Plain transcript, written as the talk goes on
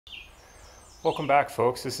Welcome back,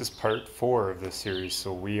 folks. This is part 4 of this series.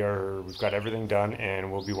 So we've got everything done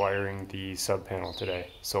and we'll be wiring the sub panel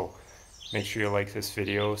today. So make sure you like this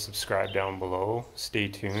video, subscribe down below, stay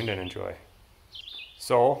tuned and enjoy.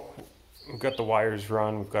 So we've got the wires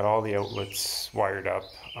run, we've got all the outlets wired up,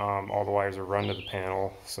 all the wires are run to the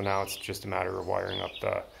panel. So now it's just a matter of wiring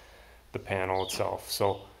up the panel itself.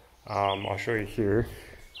 So I'll show you here.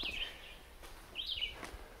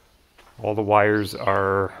 All the wires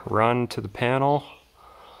are run to the panel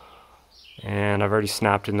and I've already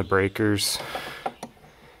snapped in the breakers.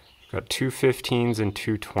 Got two 15s and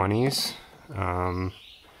two 20s. And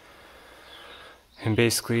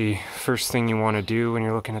basically, first thing you want to do when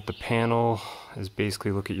you're looking at the panel is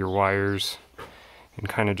basically look at your wires and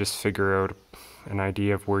kind of just figure out an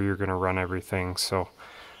idea of where you're going to run everything. So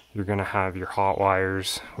you're going to have your hot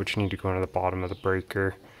wires, which need to go into the bottom of the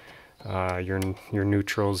breaker. Your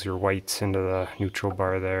neutrals, your whites into the neutral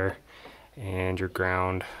bar there, and your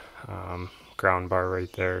ground bar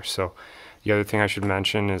right there. So the other thing I should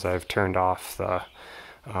mention is I've turned off the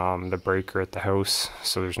breaker at the house,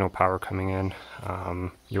 so there's no power coming in.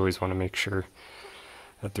 You always want to make sure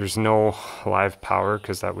that there's no live power,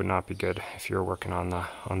 because that would not be good if you're working on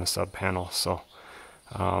the sub panel. So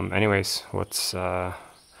anyways, let's I'll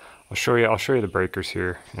show you the breakers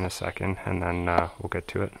here in a second, and then we'll get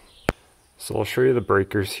to it. So I'll show you the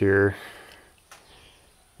breakers here.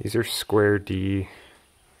 These are square D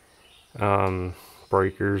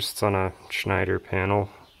breakers. It's on a Schneider panel,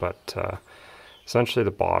 but essentially the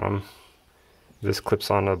bottom, this clips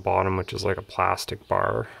onto the bottom, which is like a plastic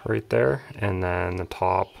bar right there, and then the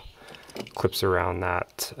top clips around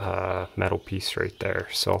that metal piece right there.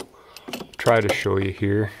 So I'll try to show you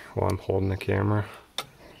here while I'm holding the camera.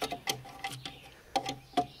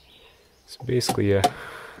 So basically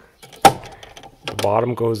the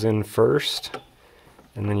bottom goes in first,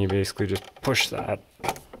 and then you basically just push that.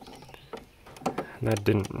 And that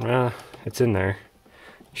didn't, it's in there.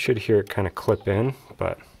 You should hear it kind of clip in,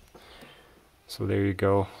 but so there you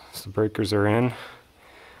go. So the breakers are in.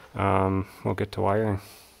 We'll get to wiring.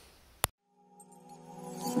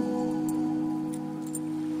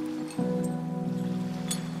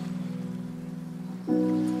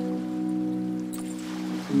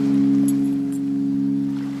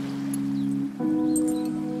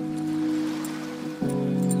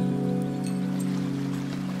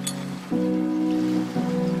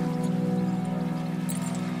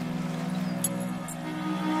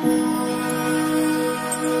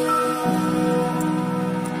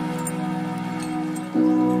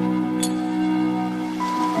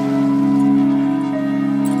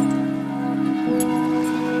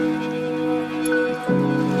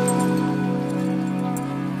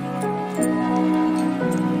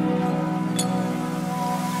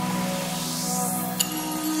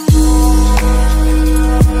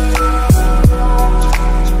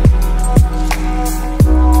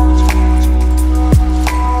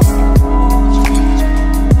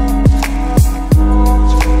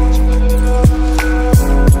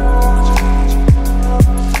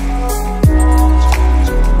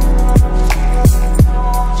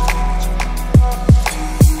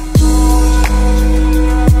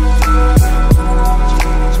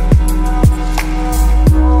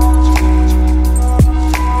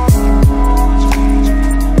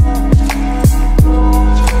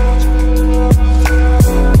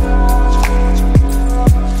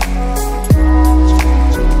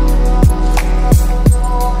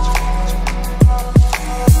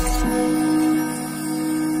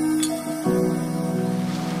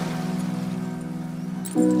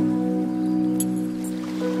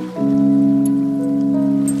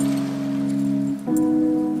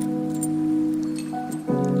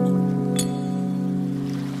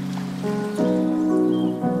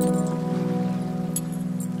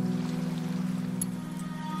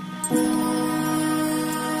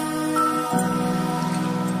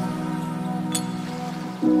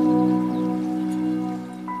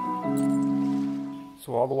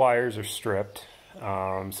 So all the wires are stripped,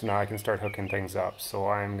 so now I can start hooking things up. So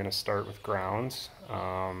I'm going to start with grounds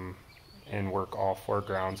and work all 4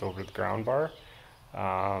 grounds over the ground bar,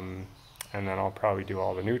 and then I'll probably do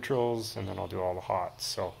all the neutrals, and then I'll do all the hots.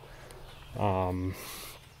 So I'll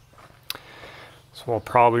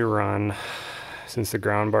probably run, since the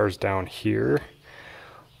ground bar is down here,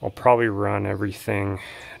 I'll probably run everything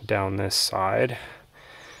down this side,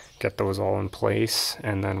 get those all in place,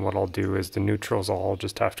 and then what I'll do is the neutrals all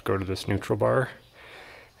just have to go to this neutral bar,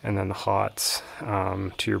 and then the hots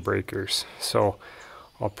to your breakers. So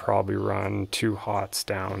I'll probably run 2 hots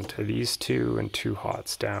down to these 2 and 2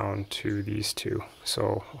 hots down to these 2,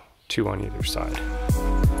 so 2 on either side.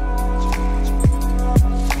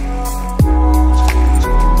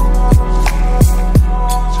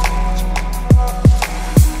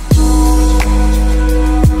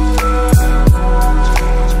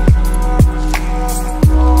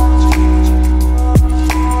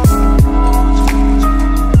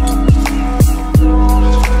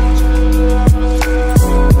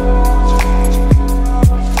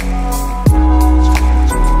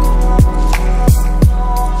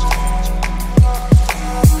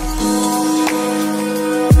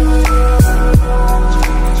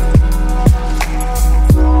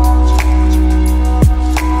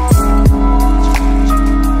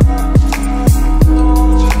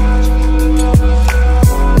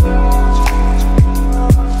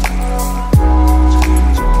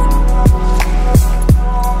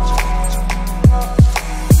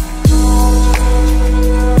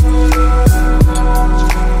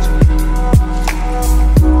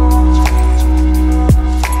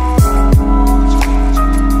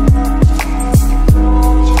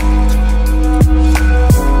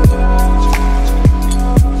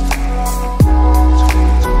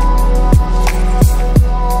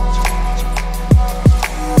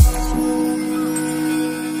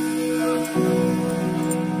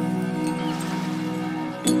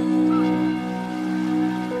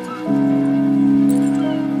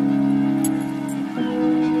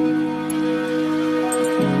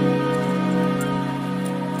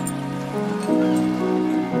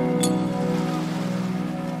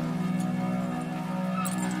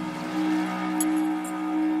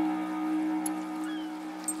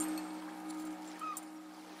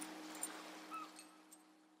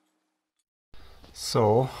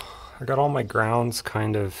 So I got all my grounds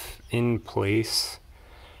kind of in place.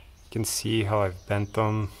 You can see how I've bent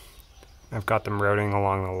them. I've got them routing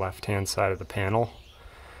along the left hand side of the panel.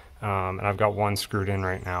 And I've got one screwed in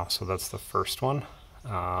right now, so that's the first one.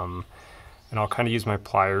 And I'll kind of use my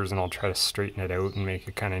pliers and I'll try to straighten it out and make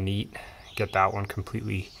it kind of neat. Get that one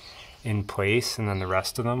completely in place, and then the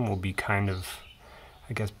rest of them will be kind of,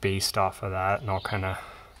 I guess, based off of that, and I'll kind of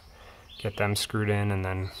get them screwed in and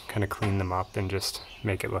then kind of clean them up and just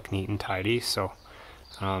make it look neat and tidy. So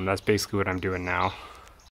that's basically what I'm doing now.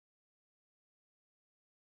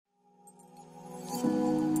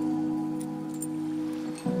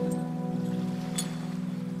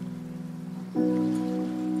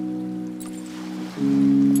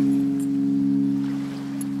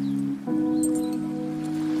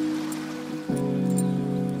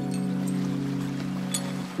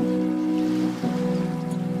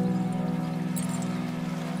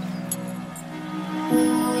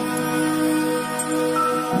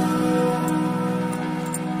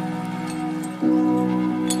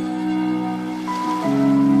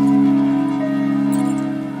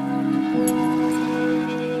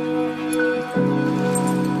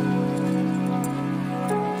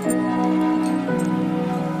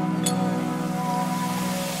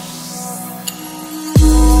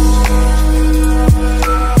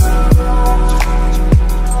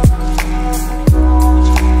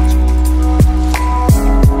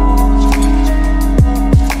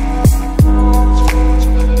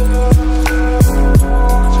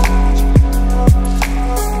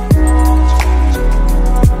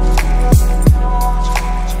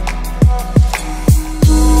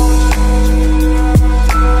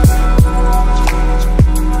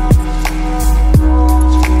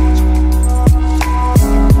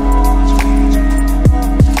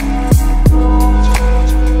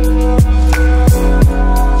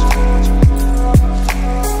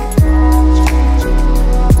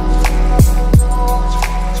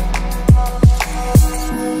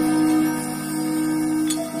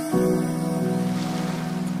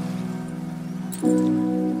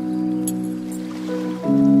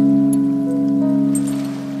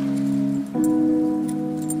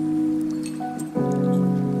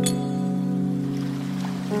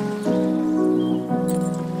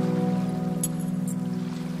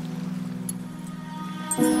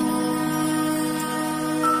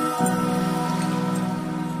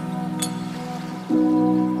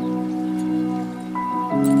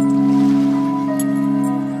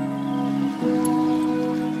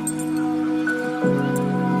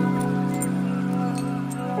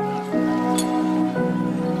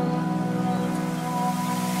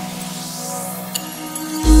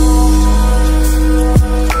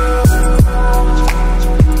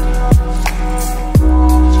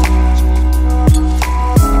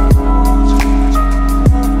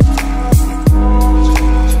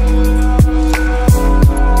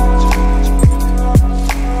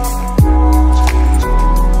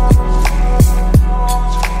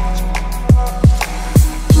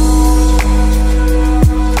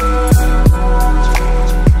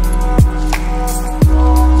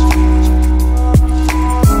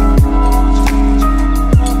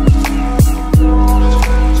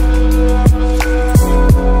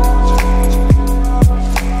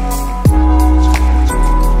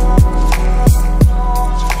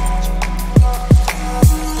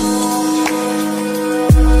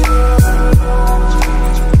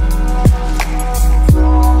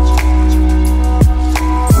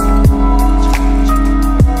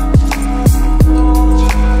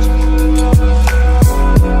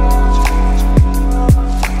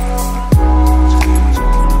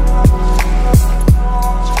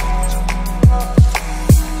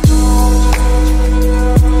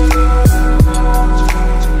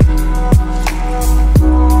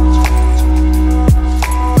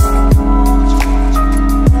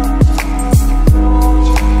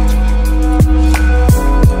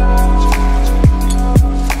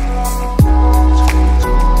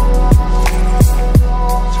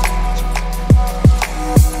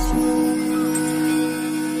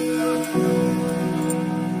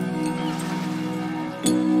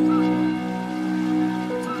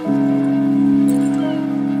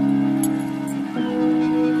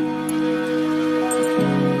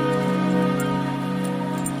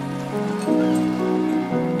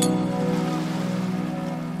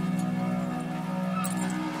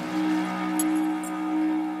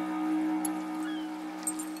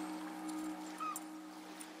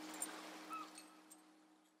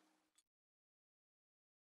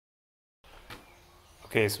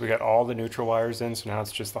 Okay, so we got all the neutral wires in, so now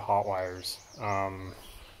it's just the hot wires.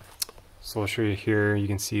 So I'll show you here, you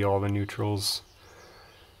can see all the neutrals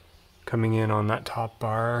coming in on that top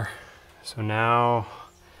bar. So now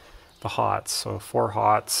the hots, so 4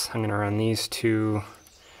 hots. I'm gonna run these 2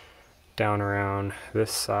 down around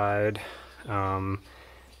this side, and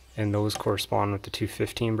those correspond with the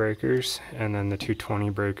 215 breakers, and then the 220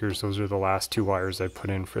 breakers, those are the last 2 wires I put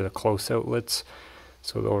in for the close outlets.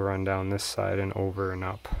 So they'll run down this side and over and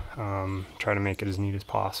up. Try to make it as neat as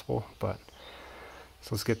possible, but so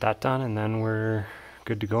let's get that done and then we're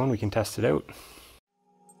good to go and we can test it out.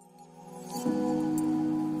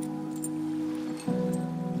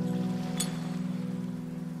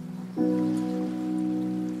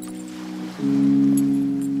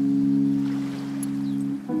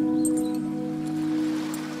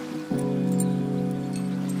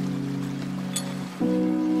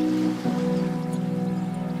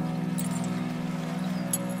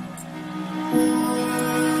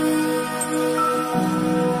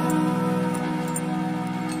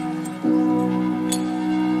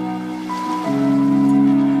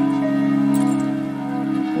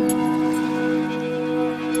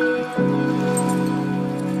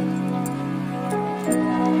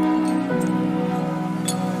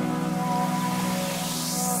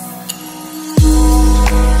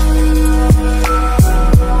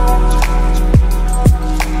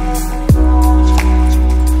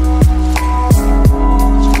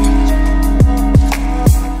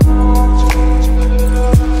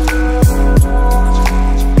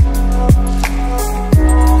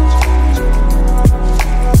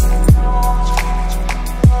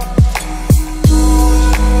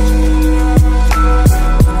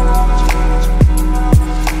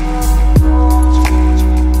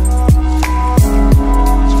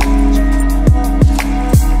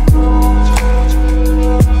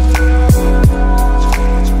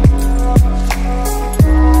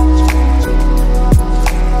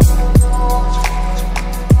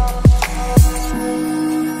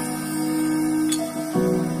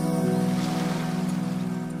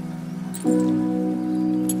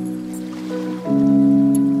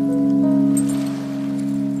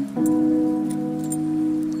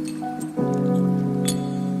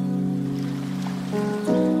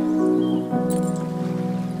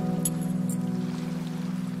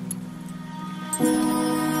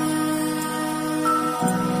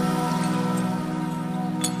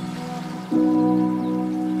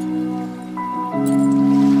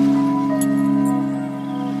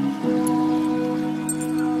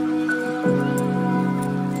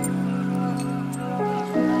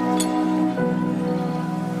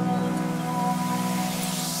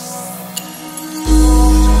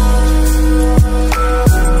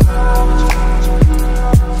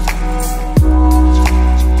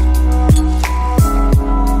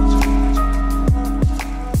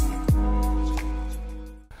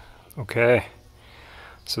 Okay,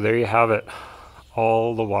 so there you have it.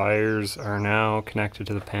 All the wires are now connected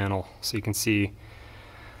to the panel. So you can see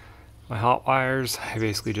my hot wires, I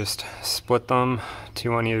basically just split them,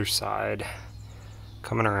 2 on either side,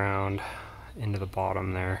 coming around into the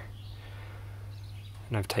bottom there.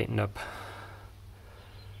 And I've tightened up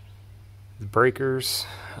the breakers.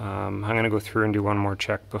 I'm gonna go through and do one more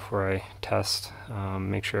check before I test,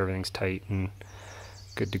 make sure everything's tight and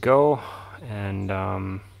good to go.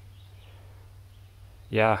 And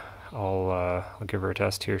yeah, I'll give her a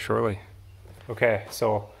test here shortly. Okay,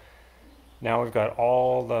 so now we've got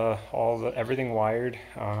all the everything wired,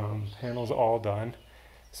 panels all done.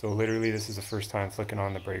 So literally this is the first time flicking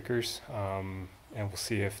on the breakers, and we'll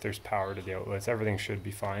see if there's power to the outlets. Everything should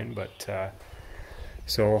be fine, but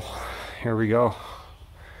so here we go.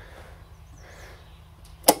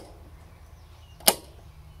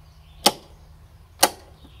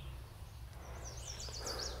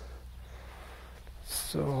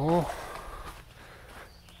 So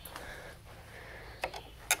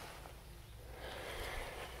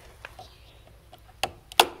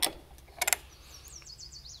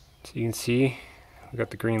you can see we got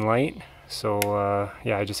the green light. So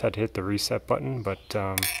yeah, I just had to hit the reset button, but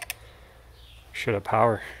should have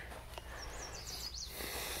power.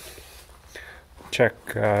 Check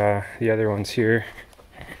the other ones here.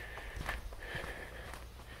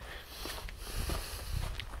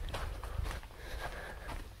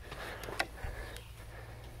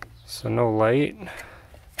 So no light.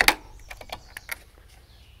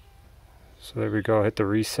 So there we go, hit the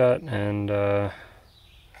reset, and I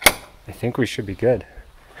think we should be good.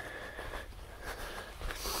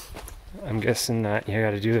 I'm guessing that you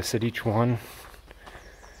gotta do this at each one.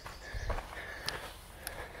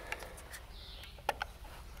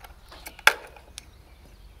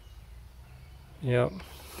 Yep.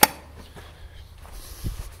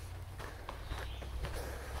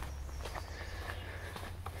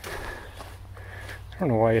 don't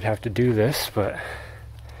know why you'd have to do this, but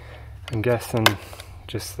I'm guessing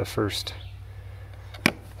just the first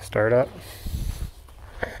startup.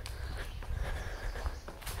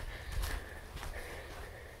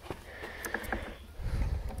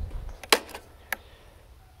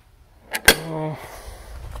 Oh.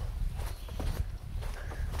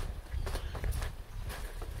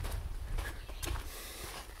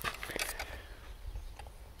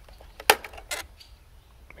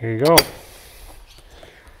 Here you go.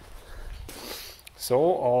 So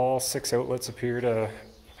all 6 outlets appear to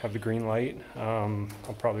have the green light. I'll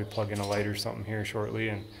probably plug in a light or something here shortly,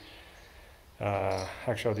 and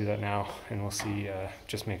actually I'll do that now, and we'll see,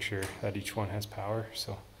 just make sure that each one has power.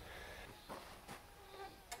 So.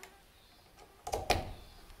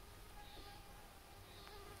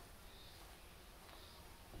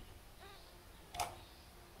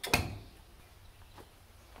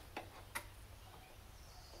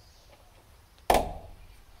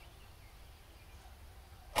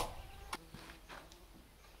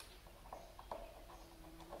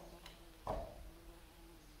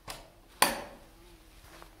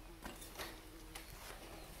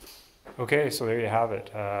 Okay, so there you have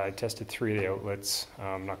it. I tested 3 of the outlets.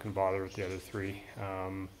 I'm not going to bother with the other 3.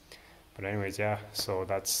 But anyways, yeah, so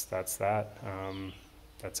that's that.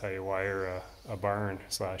 That's how you wire a barn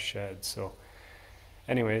 / shed. So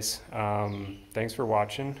anyways, thanks for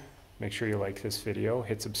watching. Make sure you like this video,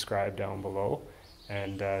 hit subscribe down below,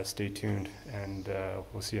 and stay tuned, and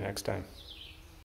we'll see you next time.